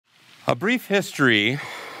A brief history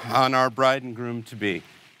on our bride and groom to be.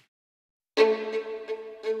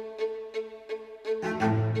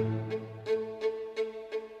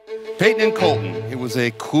 Payton and Colton. It was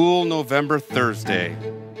a cool November Thursday.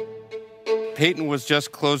 Payton was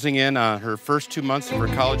just closing in on her first 2 months of her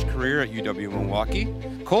college career at UW-Milwaukee.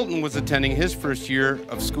 Colton was attending his first year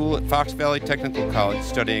of school at Fox Valley Technical College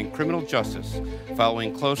studying criminal justice,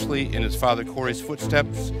 following closely in his father Corey's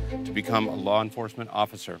footsteps to become a law enforcement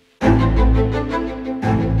officer.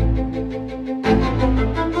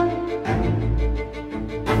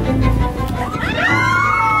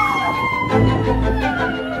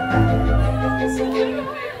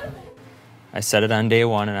 I said it on day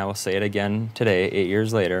one, and I will say it again today, 8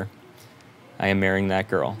 years later. I am marrying that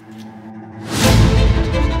girl.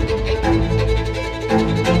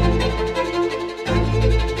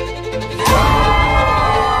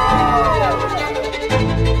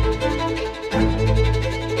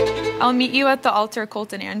 I'll meet you at the altar,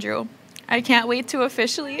 Colton Andrew. I can't wait to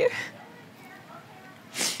officially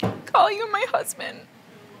call you my husband.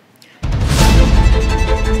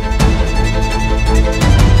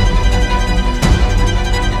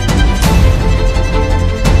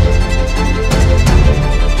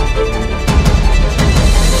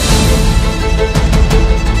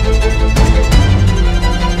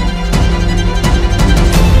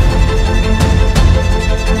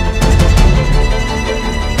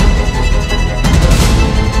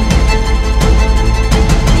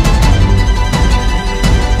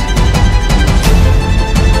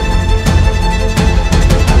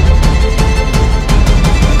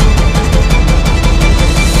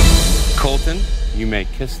 You may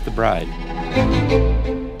kiss the bride.